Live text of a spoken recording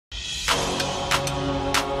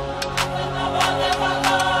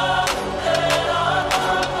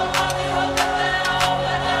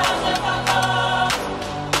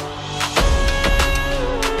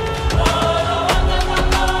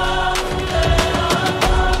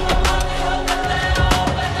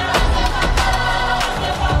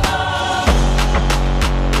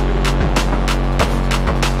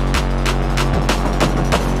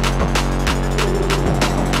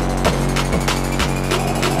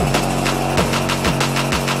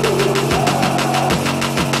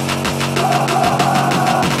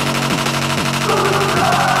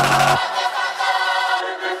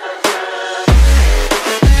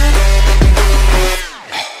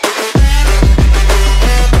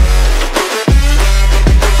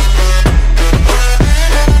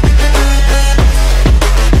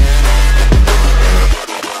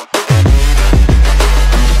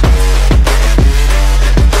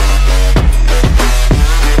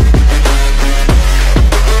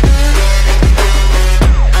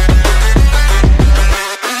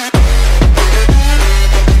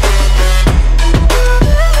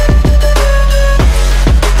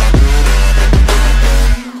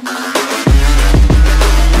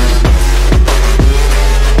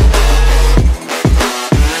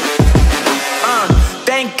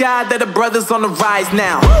brothers on the rise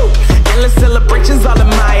now. Endless celebrations all in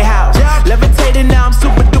my house. Levitating now, I'm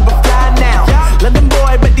super duper fly now. London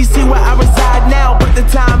boy, but DC where I reside now. Put the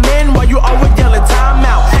time in while you always yelling time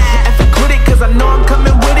out. And for quit it, cause I know I'm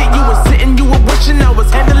coming with it. You were sitting, you were wishing I was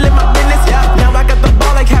handling my business. Now I got the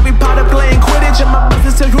ball like Harry Potter playing Quidditch. And my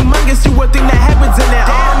business is humongous, you would think that happens in it.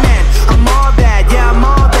 Damn man, I'm all that, yeah I'm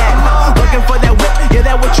all that. Looking for that whip, yeah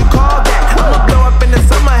that what you call that. I'ma blow up in the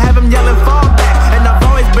summer, have them yelling fall back. And I've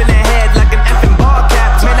always been ahead like an effing ball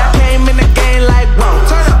cap. Man, I came in the game like whoa.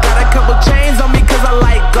 Got a couple chains on me cause I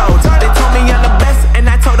like gold. They told me I'm the best and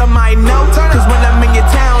I told them I know. Cause when I'm in your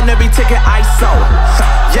town, every ticket I sold.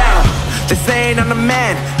 Yeah, they saying I'm the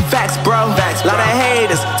man. Facts bro, lot of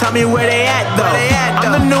haters, tell me where they at though.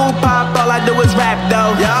 I'm the new pop, all I do is rap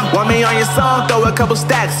though. Want me on your song, throw a couple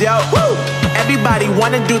stacks, yo. Everybody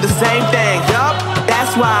wanna do the same thing,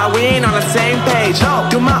 that's why we ain't on the same page.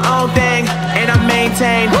 Do my own thing, and I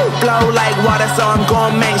maintain. Flow like water, so I'm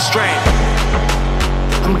going mainstream.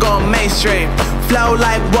 I'm going mainstream. Flow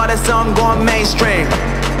like water, so I'm going mainstream.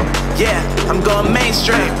 Yeah, I'm going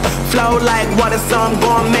mainstream. Flow like water, so I'm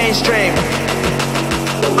going mainstream.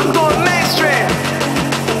 I'm going mainstream.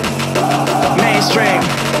 Mainstream.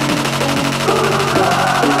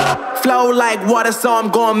 Flow like water, so I'm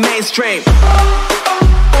going mainstream.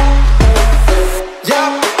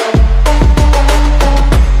 Yup.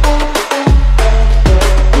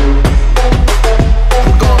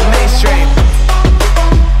 I'm going mainstream.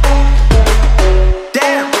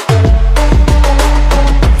 Damn.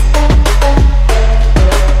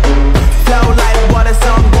 Flow like water, so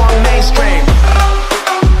I'm going mainstream.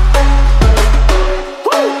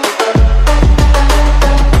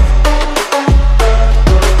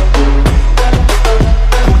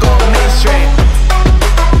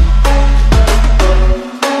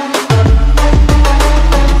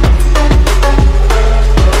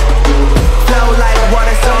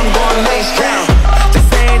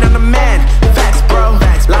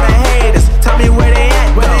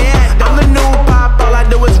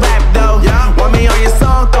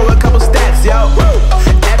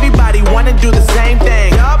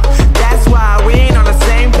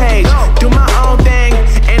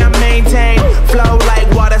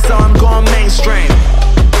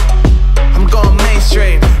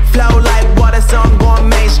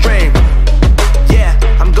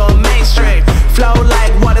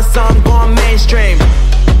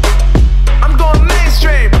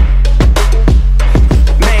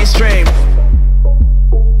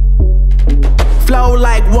 Flow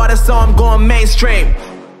like water, so I'm going mainstream.